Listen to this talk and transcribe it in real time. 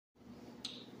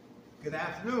Good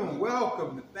afternoon.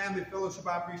 Welcome to Family Fellowship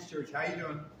Outreach Church. How you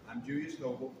doing? I'm Julius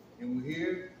Noble, and we're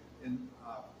here in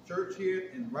church here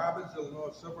in Robbins,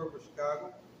 Illinois, suburb of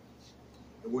Chicago.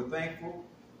 And we're thankful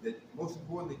that, most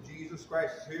importantly, Jesus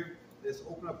Christ is here. Let's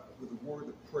open up with a word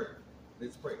of prayer.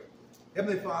 Let's pray.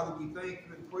 Heavenly Father, we thank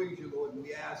you and praise you, Lord, and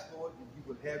we ask, Lord, that you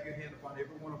would have your hand upon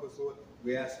every one of us, Lord.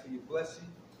 We ask for your blessing,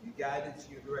 your guidance,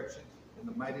 your direction. In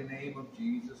the mighty name of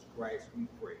Jesus Christ, we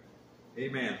pray.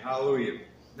 Amen. Hallelujah.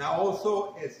 Now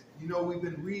also, as you know, we've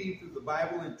been reading through the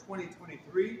Bible in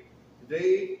 2023.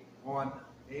 Today on,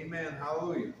 amen,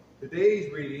 hallelujah.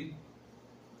 Today's reading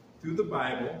through the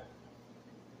Bible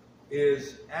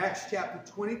is Acts chapter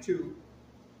 22,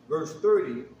 verse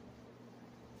 30,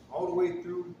 all the way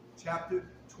through chapter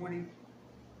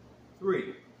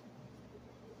 23,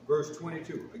 verse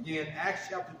 22. Again, Acts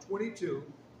chapter 22,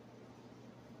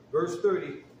 verse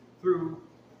 30 through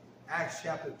Acts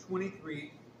chapter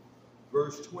 23,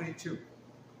 verse 22.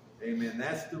 Amen.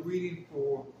 That's the reading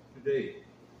for today.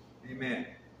 Amen.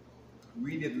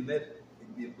 Read it and let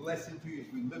it be a blessing to you as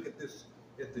we look at this,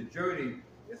 at the journey,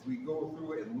 as we go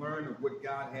through it and learn of what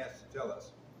God has to tell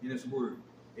us in His Word.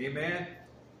 Amen.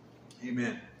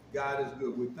 Amen. God is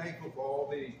good. We're thankful for all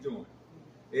that He's doing.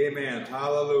 Amen.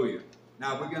 Hallelujah.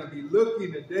 Now we're going to be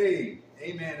looking today,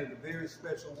 amen, at a very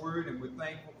special word, and we're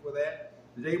thankful for that.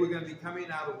 Today we're going to be coming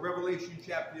out of Revelation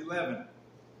chapter 11.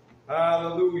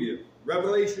 Hallelujah.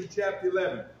 Revelation chapter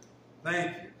 11.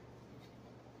 Thank you.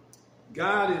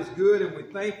 God is good, and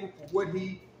we're thankful for what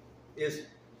He is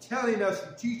telling us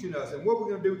and teaching us. And what we're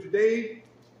going to do today,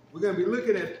 we're going to be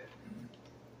looking at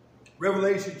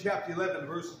Revelation chapter 11,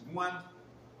 verses 1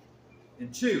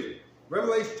 and 2.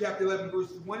 Revelation chapter 11,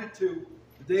 verses 1 and 2.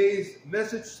 Today's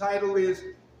message title is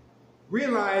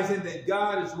Realizing That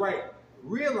God is Right.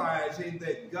 Realizing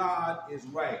that God is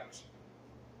right.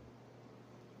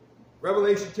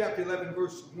 Revelation chapter 11,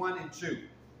 verses 1 and 2.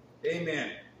 Amen.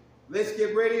 Let's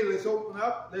get ready. Let's open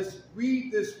up. Let's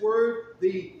read this word,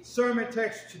 the sermon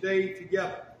text today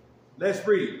together. Let's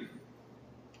read.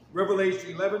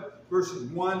 Revelation 11, verses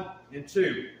 1 and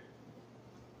 2.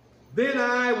 Then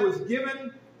I was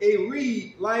given a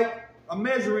reed like a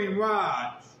measuring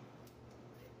rod,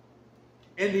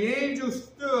 and the angel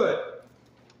stood,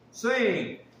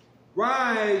 saying,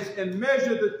 Rise and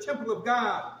measure the temple of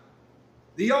God,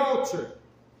 the altar,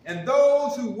 and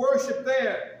those who worship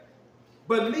there,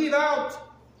 but leave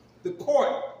out the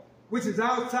court which is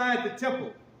outside the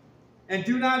temple, and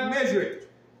do not measure it,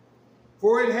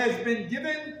 for it has been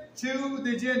given to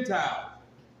the Gentiles,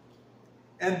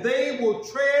 and they will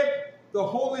tread the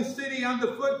holy city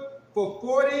underfoot for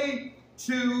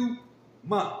 42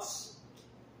 months.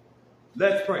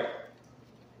 Let's pray.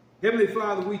 Heavenly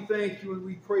Father, we thank you and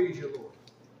we praise you, Lord.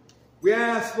 We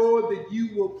ask, Lord, that you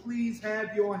will please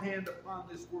have your hand upon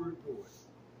this word, Lord.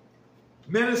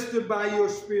 Minister by your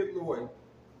Spirit, Lord.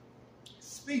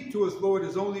 Speak to us, Lord,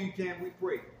 as only you can, we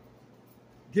pray.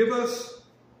 Give us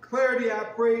clarity, I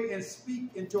pray, and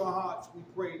speak into our hearts, we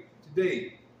pray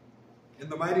today. In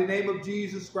the mighty name of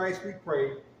Jesus Christ, we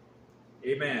pray.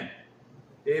 Amen.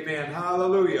 Amen.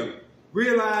 Hallelujah.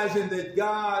 Realizing that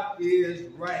God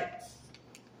is right.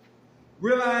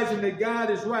 Realizing that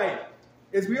God is right.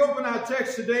 As we open our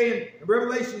text today in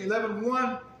Revelation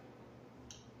 11:1,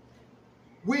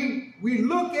 we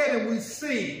look at and we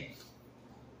see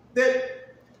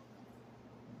that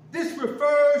they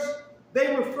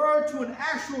refer to an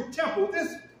actual temple.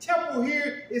 This temple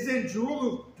here is in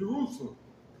Jerusalem.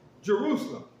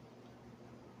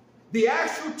 The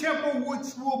actual temple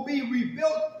which will be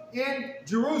rebuilt in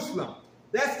Jerusalem.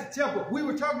 That's the temple. We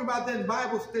were talking about that in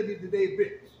Bible study today a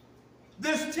bit.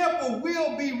 This temple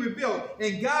will be rebuilt.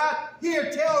 And God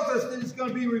here tells us that it's going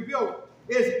to be rebuilt.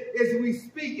 As we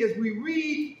speak, as we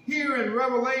read here in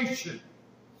Revelation,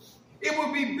 it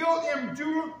will be built in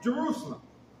Jerusalem.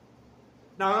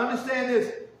 Now understand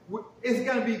this. It's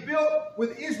going to be built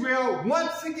with Israel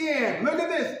once again. Look at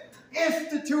this.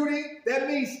 Instituting, that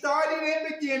means starting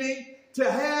and beginning, to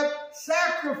have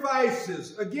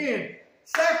sacrifices. Again,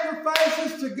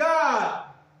 sacrifices to God.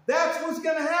 That's what's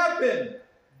going to happen.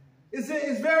 It's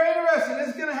very interesting.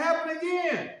 It's going to happen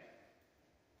again.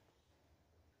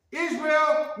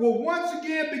 Israel will once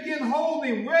again begin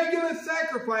holding regular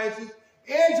sacrifices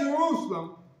in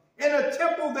Jerusalem, in a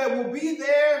temple that will be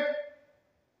there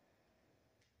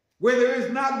where there is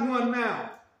not one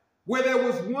now, where there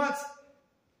was once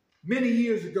many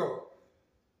years ago.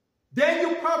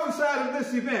 Daniel prophesied of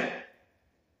this event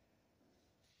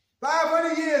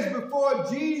 500 years before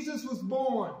Jesus was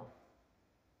born.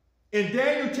 In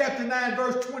Daniel chapter 9,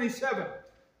 verse 27.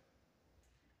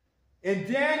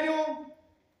 In Daniel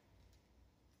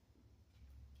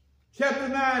chapter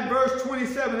 9, verse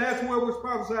 27. That's where it was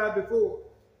prophesied before.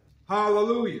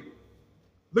 Hallelujah.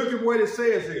 Look at what it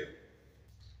says here.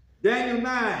 Daniel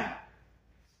 9.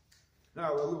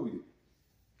 Hallelujah.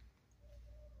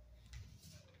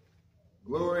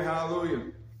 Glory,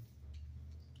 hallelujah.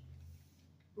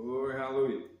 Glory,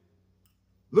 hallelujah.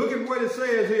 Look at what it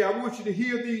says here. I want you to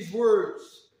hear these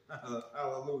words.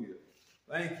 Hallelujah.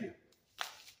 Thank you.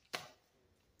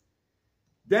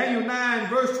 Daniel 9,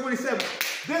 verse 27.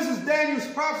 This is Daniel's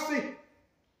prophecy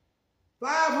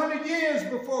 500 years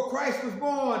before Christ was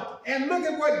born. And look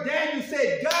at what Daniel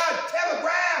said. God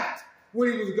telegraphed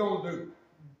what he was going to do.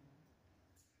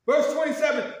 Verse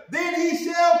 27. Then he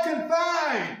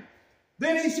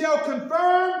shall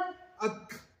confirm a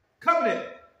covenant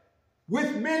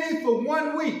with many for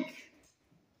 1 week.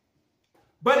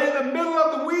 But in the middle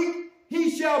of the week,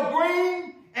 he shall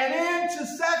bring an end to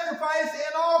sacrifice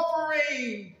and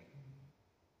offering.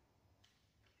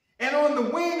 And on the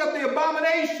wing of the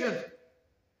abomination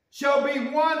shall be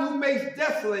one who makes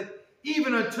desolate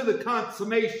even unto the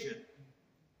consummation,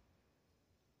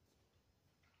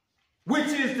 which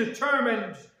is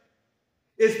determined,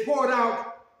 is poured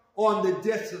out on the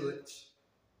desolate.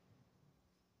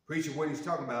 Preacher, what he's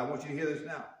talking about, I want you to hear this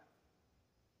now.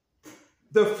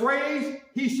 The phrase,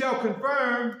 he shall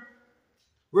confirm,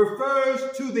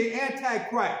 refers to the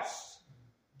Antichrist.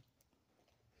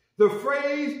 The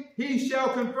phrase, he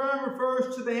shall confirm,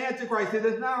 refers to the Antichrist. It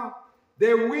is now,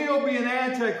 there will be an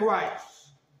Antichrist.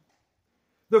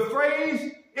 The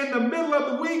phrase, in the middle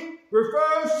of the week,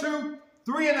 refers to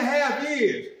 3.5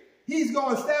 years. He's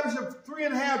going to establish it for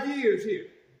 3.5 years here.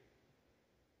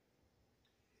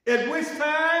 At which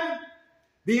time,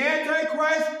 the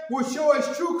Antichrist will show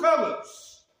his true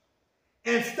colors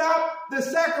and stop the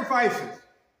sacrifices.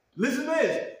 Listen to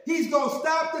this. He's going to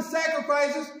stop the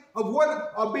sacrifices of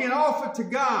what are being offered to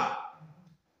God.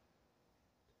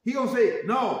 He's going to say,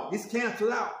 no, it's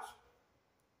canceled out.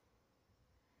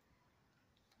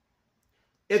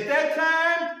 At that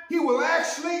time, he will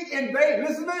actually invade.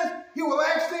 Listen to this. He will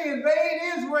actually invade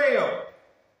Israel,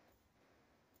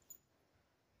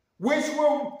 which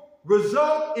will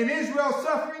result in Israel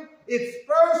suffering its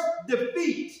first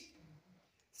defeat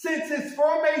since its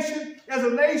formation as a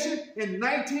nation in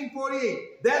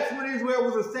 1948. That's when Israel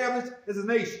was established as a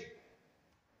nation.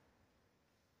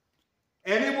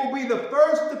 And it will be the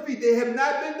first defeat. They have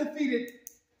not been defeated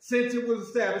since it was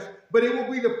established, but it will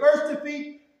be the first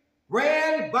defeat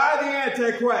ran by the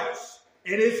Antichrist.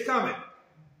 And it's coming.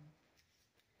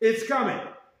 It's coming.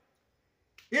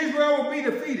 Israel will be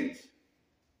defeated.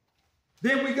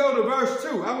 Then we go to verse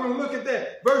 2. I want to look at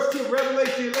that. Verse 2,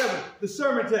 Revelation 11, the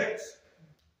sermon text.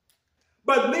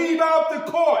 But leave out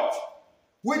the court,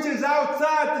 which is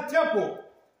outside the temple.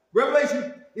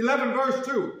 Revelation 11, verse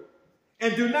 2.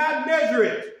 And do not measure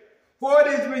it, for it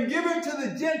has been given to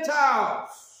the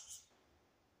Gentiles.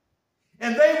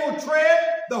 And they will tread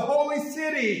the holy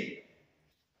city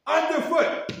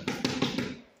underfoot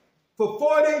for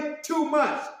 42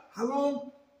 months. How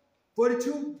long?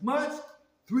 42 months?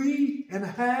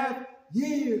 3.5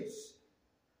 years.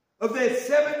 Of that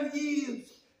 7 years,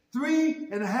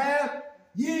 3.5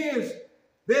 years.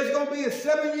 There's going to be a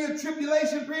 7-year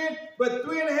tribulation period, but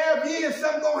 3.5 years,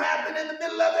 something's going to happen in the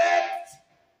middle of it.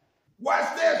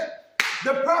 Watch this.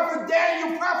 The prophet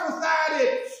Daniel prophesied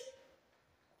it.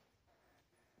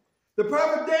 The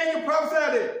prophet Daniel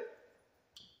prophesied it,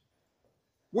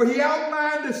 where he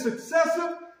outlined the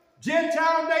successive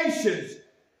Gentile nations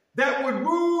that would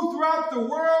rule throughout the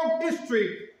world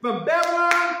history from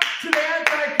Babylon to the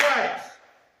Antichrist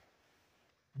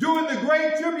during the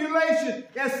Great Tribulation,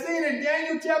 as seen in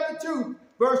Daniel chapter 2,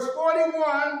 verse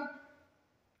 41.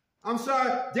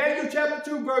 Daniel chapter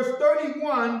 2, verse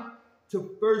 31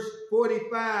 to verse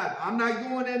 45. I'm not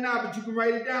going there now, but you can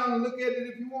write it down and look at it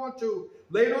if you want to.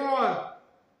 Later on,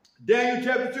 Daniel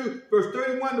chapter 2, verse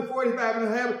 31 to 45, and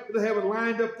it'll have it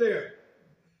lined up there.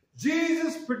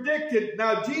 Jesus predicted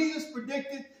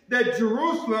that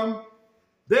Jerusalem,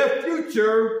 their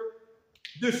future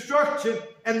destruction,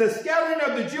 and the scattering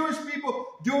of the Jewish people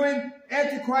during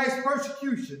Antichrist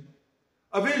persecution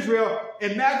of Israel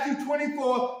in Matthew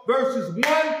 24, verses 1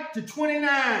 to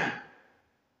 29.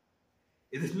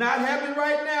 It is not happening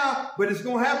right now, but it's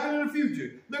going to happen in the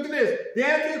future. Look at this. The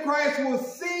Antichrist will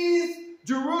seize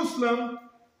Jerusalem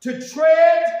to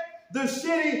tread the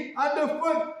city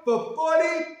underfoot for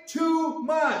 42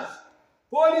 months.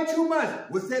 42 months.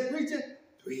 What's that, preacher?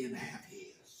 3.5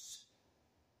 years.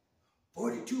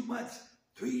 42 months,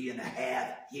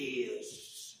 3.5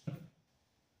 years.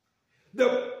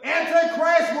 The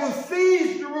Antichrist will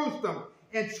seize Jerusalem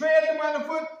and tread them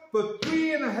underfoot for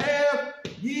 3.5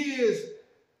 years.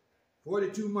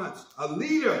 42 months. A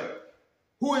leader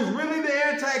who is really the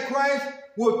Antichrist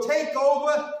will take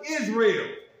over Israel.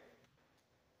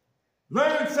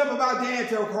 Learn something about the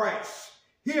Antichrist.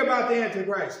 Hear about the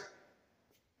Antichrist.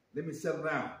 Let me settle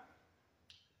down.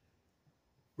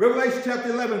 Revelation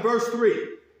chapter 11, verse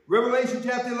 3. Revelation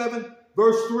chapter 11,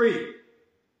 verse 3.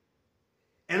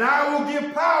 And I will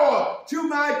give power to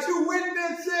my 2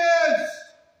 witnesses,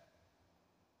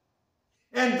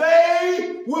 and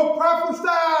they will prophesy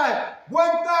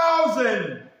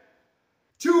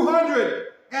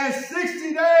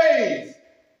 1,260 days,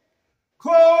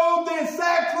 clothed in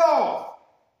sackcloth.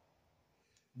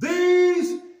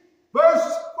 These,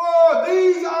 verse 4,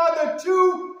 these are the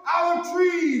 2 olive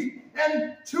trees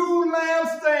and 2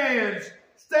 lampstands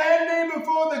standing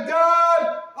before the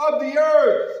God of the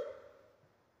earth.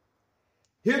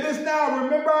 Hear this now.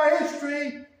 Remember our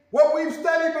history, what we've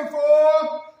studied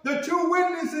before. The 2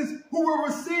 witnesses who will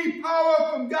receive power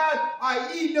from God are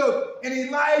Enoch and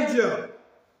Elijah.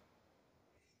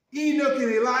 Enoch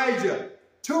and Elijah,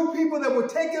 2 people that were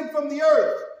taken from the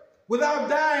earth without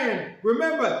dying.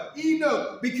 Remember,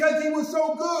 Enoch, because he was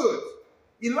so good.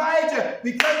 Elijah,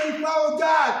 because he followed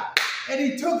God, and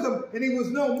he took him, and he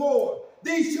was no more.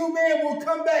 These 2 men will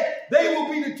come back. They will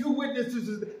be the 2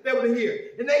 witnesses that were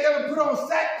here. And they're going to put on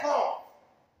sackcloth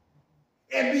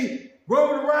and be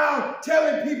roaming around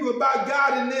telling people about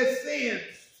God and their sins.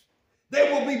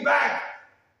 They will be back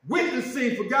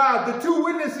witnessing for God. The 2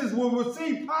 witnesses will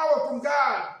receive power from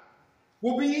God.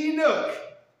 Will be Enoch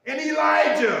and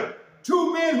Elijah,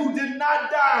 2 men who did not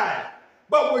die,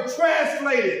 but were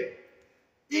translated.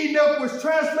 Enoch was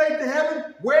translated to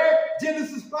heaven. Where?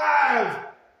 Genesis 5.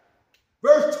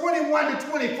 Verse 21 to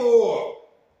 24.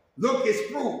 Look, it's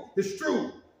true. It's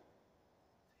true.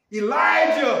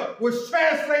 Elijah was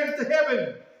translated to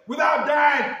heaven without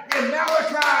dying in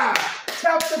Malachi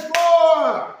chapter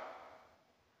 4.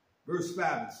 Verse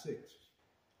 5 and 6.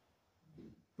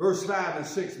 Verse 5 and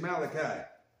 6, Malachi.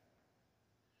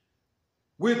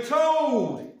 We're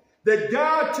told that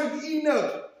God took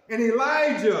Enoch and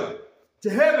Elijah to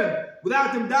heaven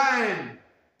without them dying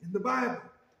in the Bible.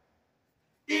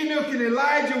 Enoch and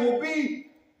Elijah will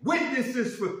be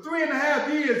witnesses for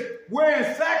 3.5 years wearing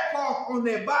sackcloth on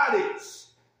their bodies.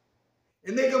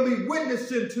 And they're going to be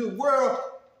witnessing to the world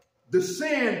the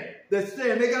sin that's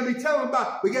there. And they're going to be telling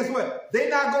about, but guess what? They're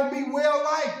not going to be well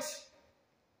liked.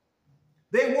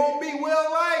 They won't be well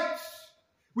liked.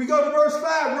 We go to verse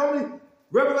 5,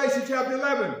 Revelation chapter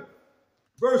 11,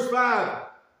 verse 5.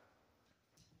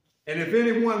 And if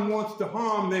anyone wants to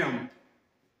harm them,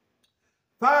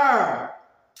 fire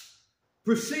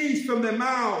proceeds from their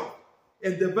mouth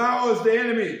and devours their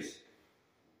enemies.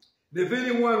 And if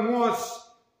anyone wants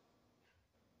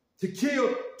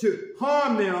to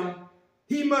harm them,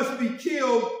 he must be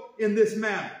killed in this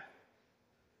manner.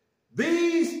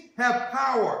 These have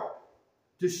power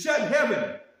to shut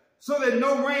heaven so that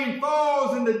no rain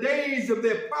falls in the days of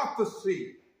their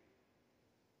prophecy.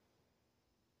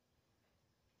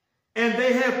 And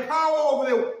they have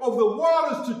power over the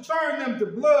waters to turn them to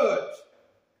blood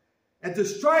and to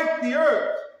strike the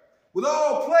earth with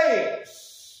all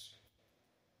plagues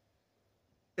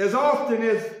as often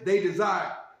as they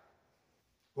desire.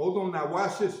 Hold on now,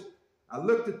 watch this. I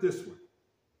looked at this one.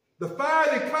 The fire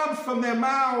that comes from their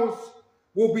mouths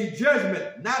will be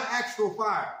judgment, not actual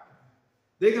fire.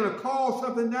 They're going to call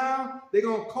something down. They're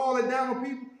going to call it down on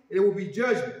people. And it will be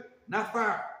judgment, not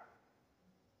fire.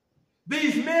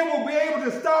 These men will be able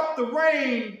to stop the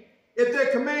rain at their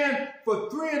command for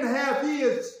 3.5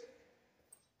 years.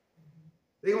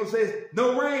 They're going to say,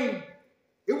 no rain.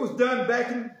 It was done back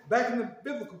in the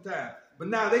biblical time. But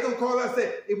now they're going to call out and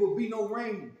say, it will be no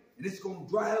rain. And it's going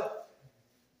to dry up.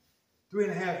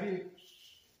 3.5 years.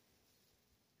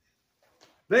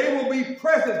 They will be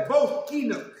present, both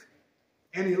Enoch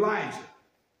and Elijah.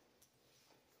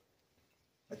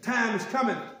 A time is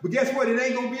coming. But guess what? It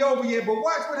ain't going to be over yet. But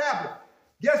watch what happens.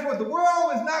 Guess what? The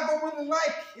world is not going to really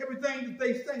like everything that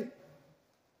they say.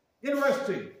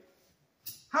 Interesting.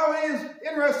 How it is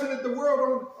interesting that the world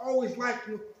don't always like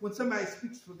when somebody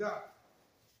speaks for God.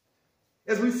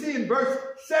 As we see in verse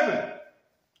 7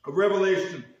 of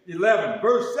Revelation 11,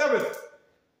 verse 7.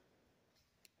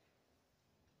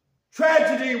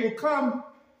 Tragedy will come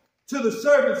to the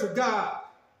servants of God.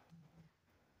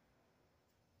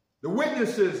 The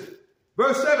witnesses,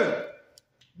 verse 7.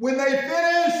 When they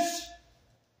finish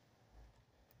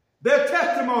their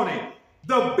testimony,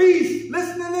 the beast,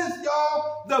 listen to this,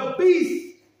 y'all, the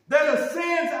beast that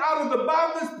ascends out of the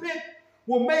bottomless pit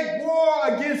will make war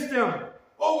against them,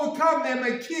 overcome them,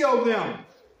 and kill them.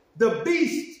 The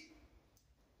beast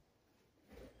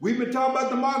We've been talking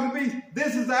about the mark of the beast.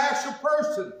 This is the actual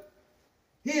person.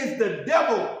 He is the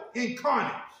devil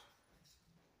incarnate.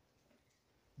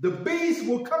 The beast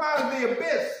will come out of the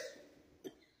abyss.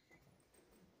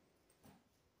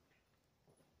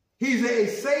 He's a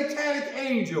satanic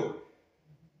angel.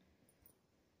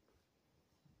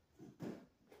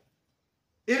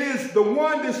 It is the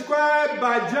one described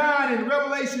by John in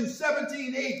Revelation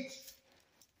 17:8.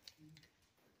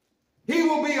 He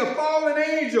will be a fallen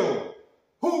angel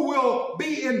who will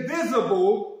be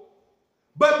invisible,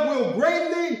 but will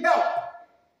greatly help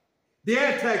the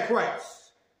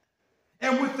Antichrist.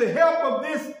 And with the help of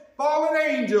this fallen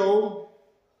angel,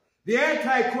 the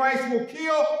Antichrist will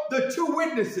kill the two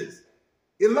witnesses,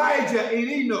 Elijah and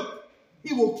Enoch.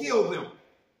 He will kill them.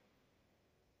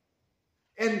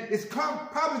 And it's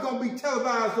probably going to be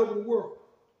televised over the world.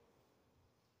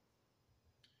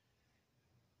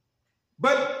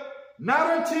 But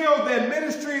not until their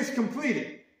ministry is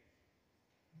completed.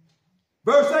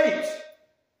 Verse 8,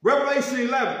 Revelation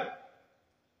 11.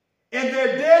 And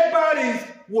their dead bodies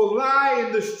will lie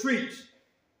in the streets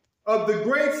of the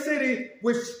great city,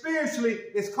 which spiritually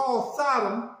is called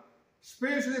Sodom.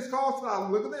 Spiritually it's called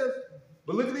Sodom. Look at this.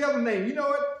 But look at the other name. You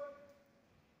know it?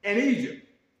 And Egypt,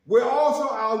 where also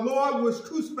our Lord was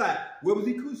crucified. Where was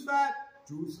he crucified?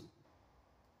 Jerusalem.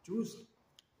 Jerusalem.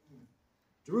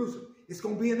 Jerusalem. It's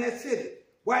going to be in that city.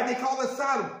 Why did they call it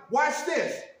Sodom? Watch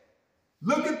this.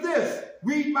 Look at this.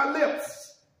 Read my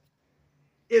lips.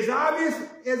 As obvious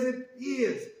as it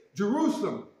is,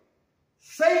 Jerusalem,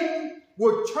 Satan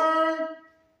will turn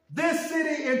this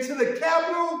city into the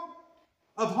capital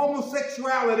of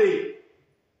homosexuality.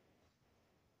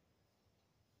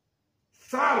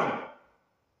 Sodom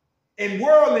and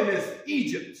worldliness,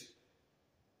 Egypt.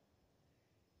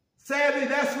 Sadly,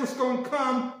 that's what's going to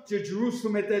come to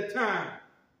Jerusalem at that time.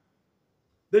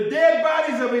 The dead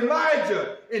bodies of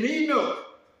Elijah and Enoch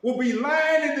will be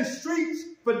lying in the streets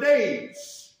for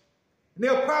days. And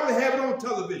they'll probably have it on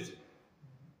television.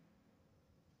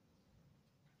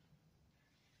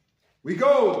 We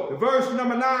go to verse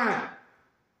number 9.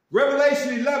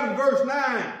 Revelation 11, verse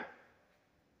 9.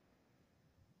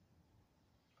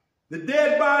 The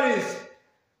dead bodies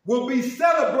will be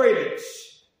celebrated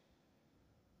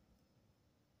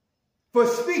for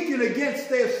speaking against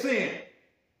their sin.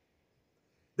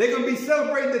 They're going to be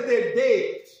celebrating that they're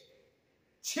dead,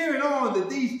 cheering on that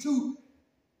these two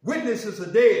witnesses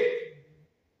are dead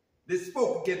that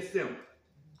spoke against them.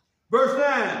 Verse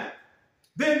 9.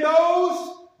 Then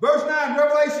those, verse 9,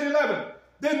 Revelation 11.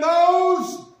 Then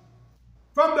those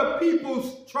from the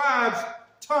peoples, tribes,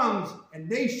 tongues, and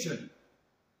nation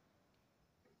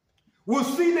will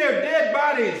see their dead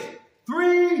bodies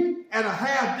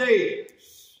 3.5 days.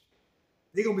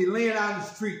 They're going to be laying out in the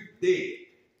street dead.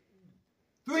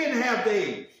 3.5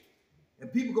 days.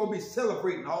 And people are going to be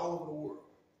celebrating all over the world.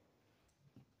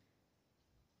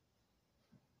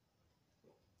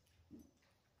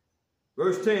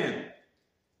 Verse 10.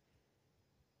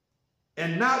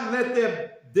 And not let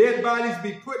their dead bodies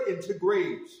be put into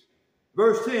graves.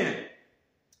 Verse 10.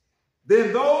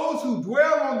 Then those who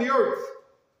dwell on the earth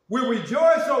will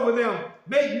rejoice over them,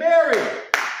 make merry,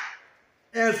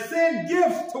 and send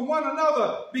gifts to one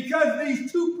another, because these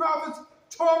two prophets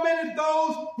tormented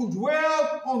those who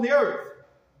dwell on the earth.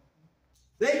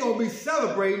 They're going to be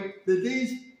celebrating that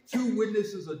these two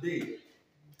witnesses are dead,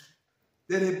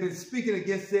 that have been speaking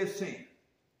against their sin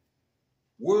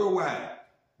worldwide.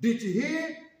 Did you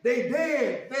hear? They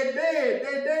dead. They're dead.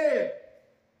 They're dead.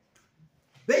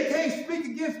 They can't speak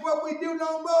against what we do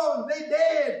no more. They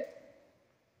dead.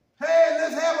 Hey,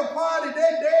 let's have a party.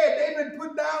 They're dead. They've been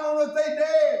put down on us. They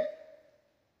dead.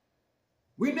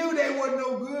 We knew they wasn't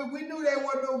no good. We knew they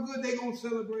wasn't no good. They're going to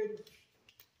celebrate it.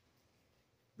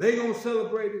 They're going to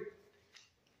celebrate it.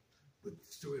 But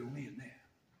the story don't end there.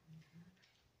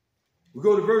 We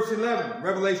go to verse 11,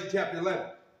 Revelation chapter 11.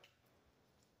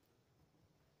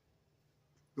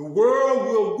 The world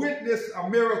will witness a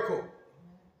miracle.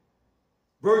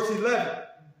 Verse 11.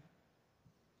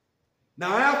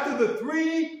 Now after the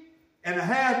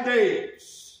 3.5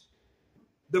 days,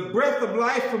 the breath of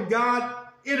life from God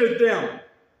entered them,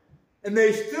 and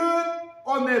they stood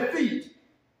on their feet,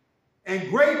 and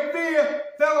great fear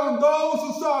fell on those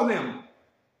who saw them.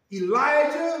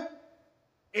 Elijah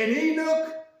and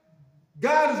Enoch,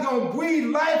 God is going to breathe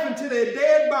life into their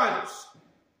dead bodies.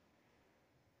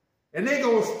 And they're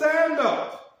going to stand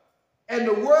up. And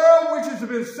the world which has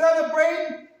been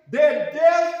celebrating their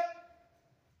death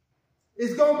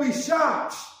is going to be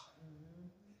shocked.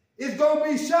 It's going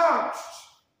to be shocked.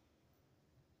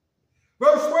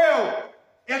 Verse 12.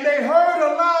 And they heard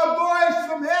a loud voice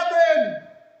from heaven.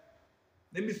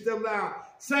 Let me step down.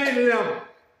 saying to them,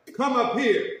 come up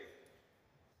here.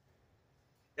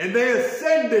 And they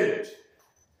ascended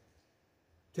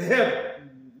to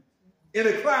heaven in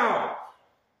a cloud.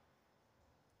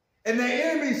 And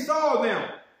their enemies saw them.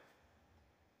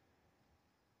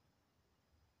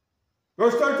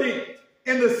 Verse 13,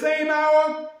 in the same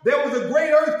hour, there was a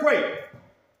great earthquake.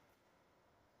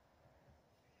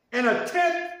 And a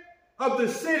tenth of the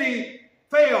city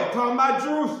fell. Talking about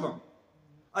Jerusalem.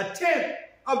 A tenth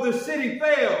of the city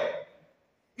fell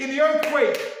in the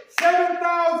earthquake.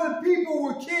 7,000 people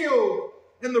were killed,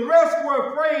 and the rest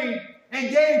were afraid and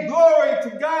gave glory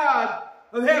to God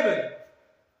of heaven.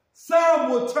 Some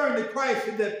will turn to Christ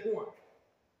at that point,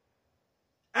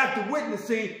 after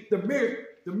witnessing the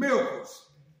miracles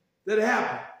that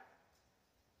happened.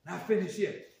 Not finished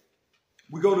yet.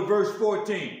 We go to verse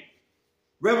 14.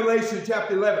 Revelation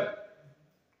chapter 11.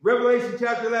 Revelation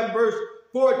chapter 11, verse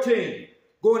 14.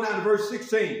 Going down to verse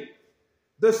 16.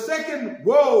 The second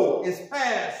woe is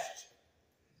past.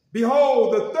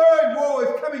 Behold, the third woe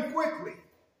is coming quickly.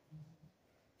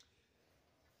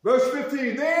 Verse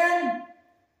 15. Then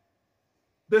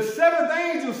the seventh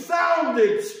angel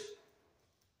sounded,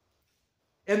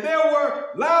 and there were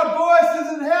loud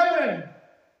voices in heaven,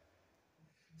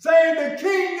 saying, the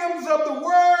kingdoms of the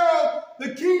world,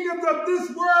 the kingdoms of this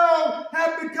world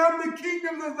have become the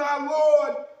kingdoms of our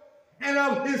Lord and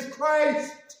of his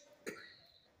Christ.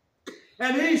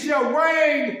 And he shall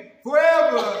reign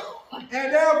forever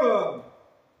and ever.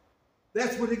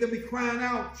 That's what they're going to be crying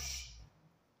out.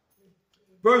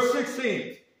 Verse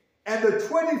 16. And the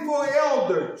 24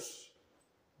 elders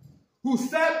who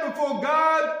sat before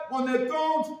God on their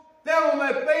thrones fell on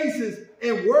their faces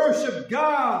and worshiped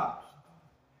God.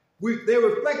 They're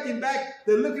reflecting back.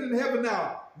 They're looking in heaven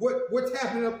now. What's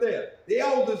happening up there? The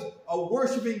elders are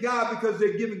worshiping God because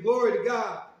they're giving glory to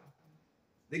God.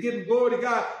 They're giving glory to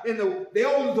God. And the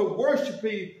elders are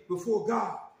worshiping before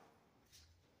God.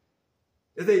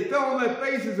 As they fell on their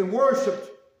faces and worshiped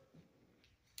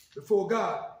before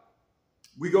God.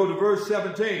 We go to verse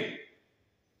 17.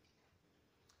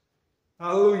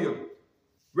 Hallelujah.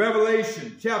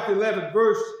 Revelation chapter 11,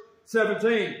 verse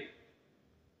 17.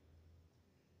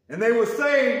 And they were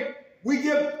saying, we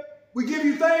give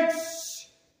you thanks,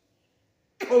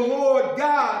 O Lord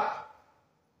God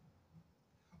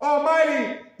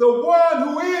Almighty, the one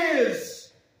who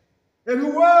is and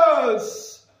who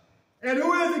was and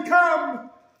who is to come,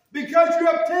 because you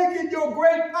have taken your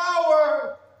great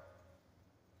power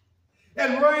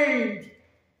and reigned.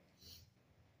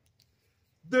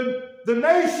 The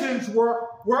nations were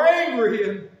angry,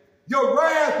 and your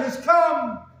wrath has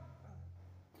come.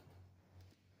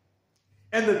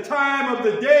 And the time of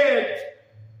the dead,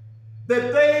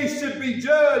 that they should be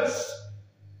judged,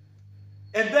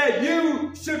 and that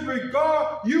you should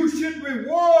reward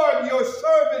your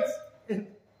servants and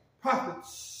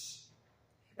prophets,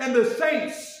 and the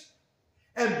saints,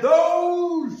 and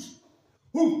those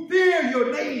who fear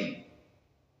your name,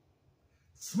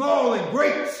 small and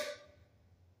great,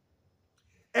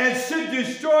 and should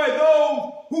destroy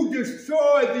those who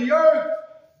destroy the earth.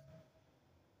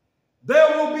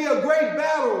 There will be a great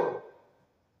battle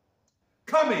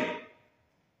coming.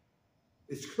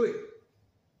 It's clear.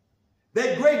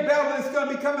 That great battle that's going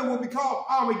to be coming will be called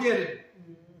Armageddon.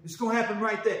 It's going to happen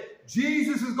right there.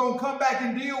 Jesus is going to come back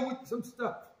and deal with some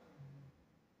stuff.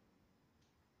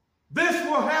 This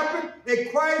will happen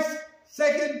at Christ's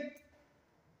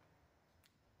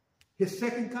his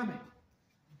second coming.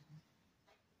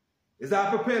 As I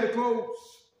prepare to close,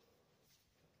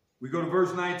 we go to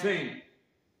verse 19.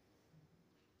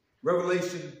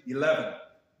 Revelation 11.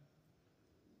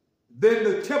 Then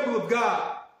the temple of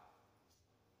God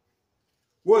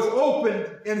was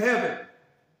opened in heaven,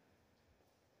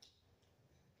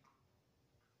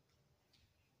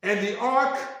 and the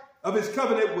ark of his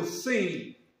covenant was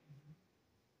seen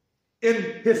in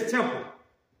his temple.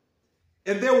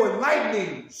 And there were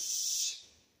lightnings,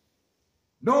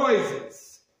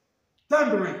 noises,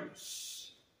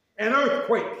 thunderings, an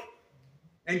earthquake,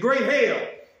 and great hail.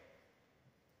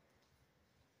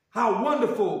 How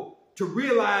wonderful to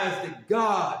realize that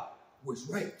God was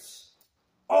right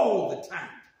all the time.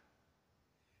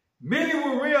 Many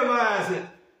will realize it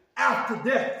after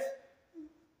death.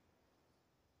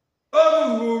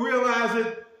 Others will realize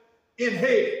it in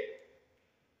hell.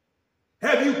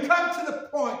 Have you come to the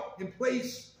point and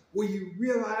place where you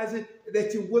realize it,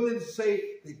 that you're willing to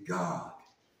say that God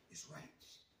is right?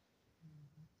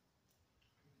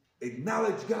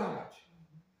 Acknowledge God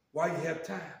while you have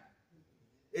time.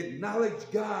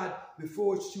 Acknowledge God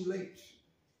before it's too late.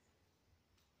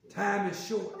 Time is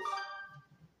short.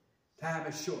 Time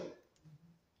is short.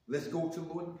 Let's go to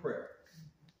the Lord in prayer.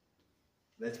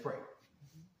 Let's pray.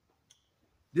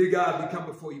 Dear God, we come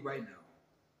before you right now.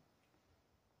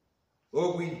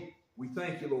 Lord, we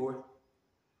thank you, Lord.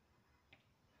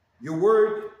 Your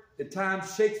word at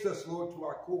times shakes us, Lord, to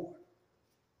our core.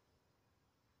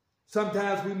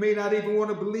 Sometimes we may not even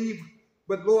want to believe,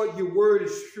 but Lord, your word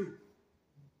is true.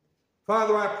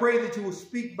 Father, I pray that you will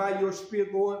speak by your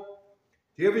Spirit, Lord,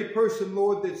 to every person,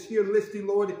 Lord, that's here listening,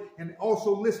 Lord, and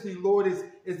also listening, Lord,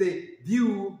 as they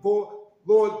view,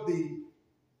 Lord,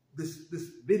 this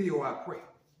video, I pray.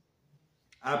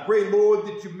 I pray, Lord,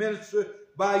 that you minister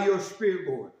by your Spirit,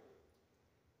 Lord.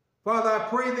 Father, I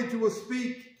pray that you will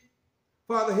speak.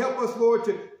 Father, help us, Lord,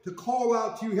 to call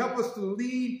out to you. Help us to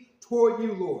lean toward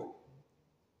you, Lord.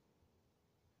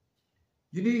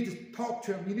 You need to talk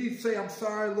to him. You need to say, I'm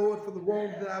sorry, Lord, for the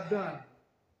wrong that I've done.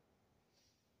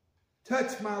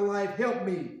 Touch my life. Help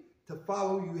me to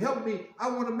follow you. Help me. I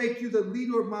want to make you the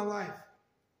leader of my life.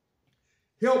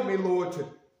 Help me, Lord,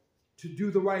 to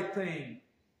do the right thing.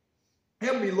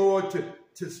 Help me, Lord,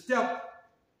 to step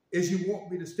as you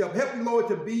want me to step. Help me, Lord,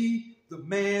 to be the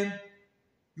man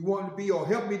you want me to be, or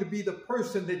help me to be the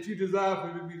person that you desire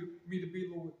for me to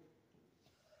be, Lord.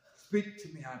 Speak to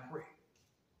me, I pray.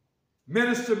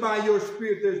 Minister by your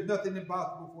Spirit. There's nothing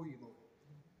impossible for you, Lord.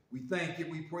 We thank you.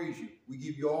 We praise you. We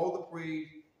give you all the praise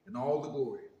and all the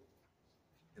glory.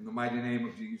 In the mighty name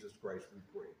of Jesus Christ, we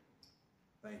pray.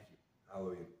 Thank you.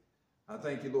 Hallelujah. I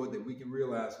thank you, Lord, that we can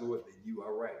realize, Lord, that you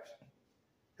are right.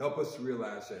 Help us to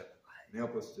realize that and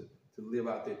help us to live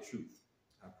out that truth.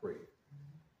 I pray.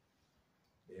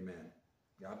 Amen.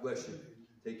 God bless you.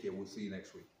 Take care. We'll see you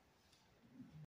next week.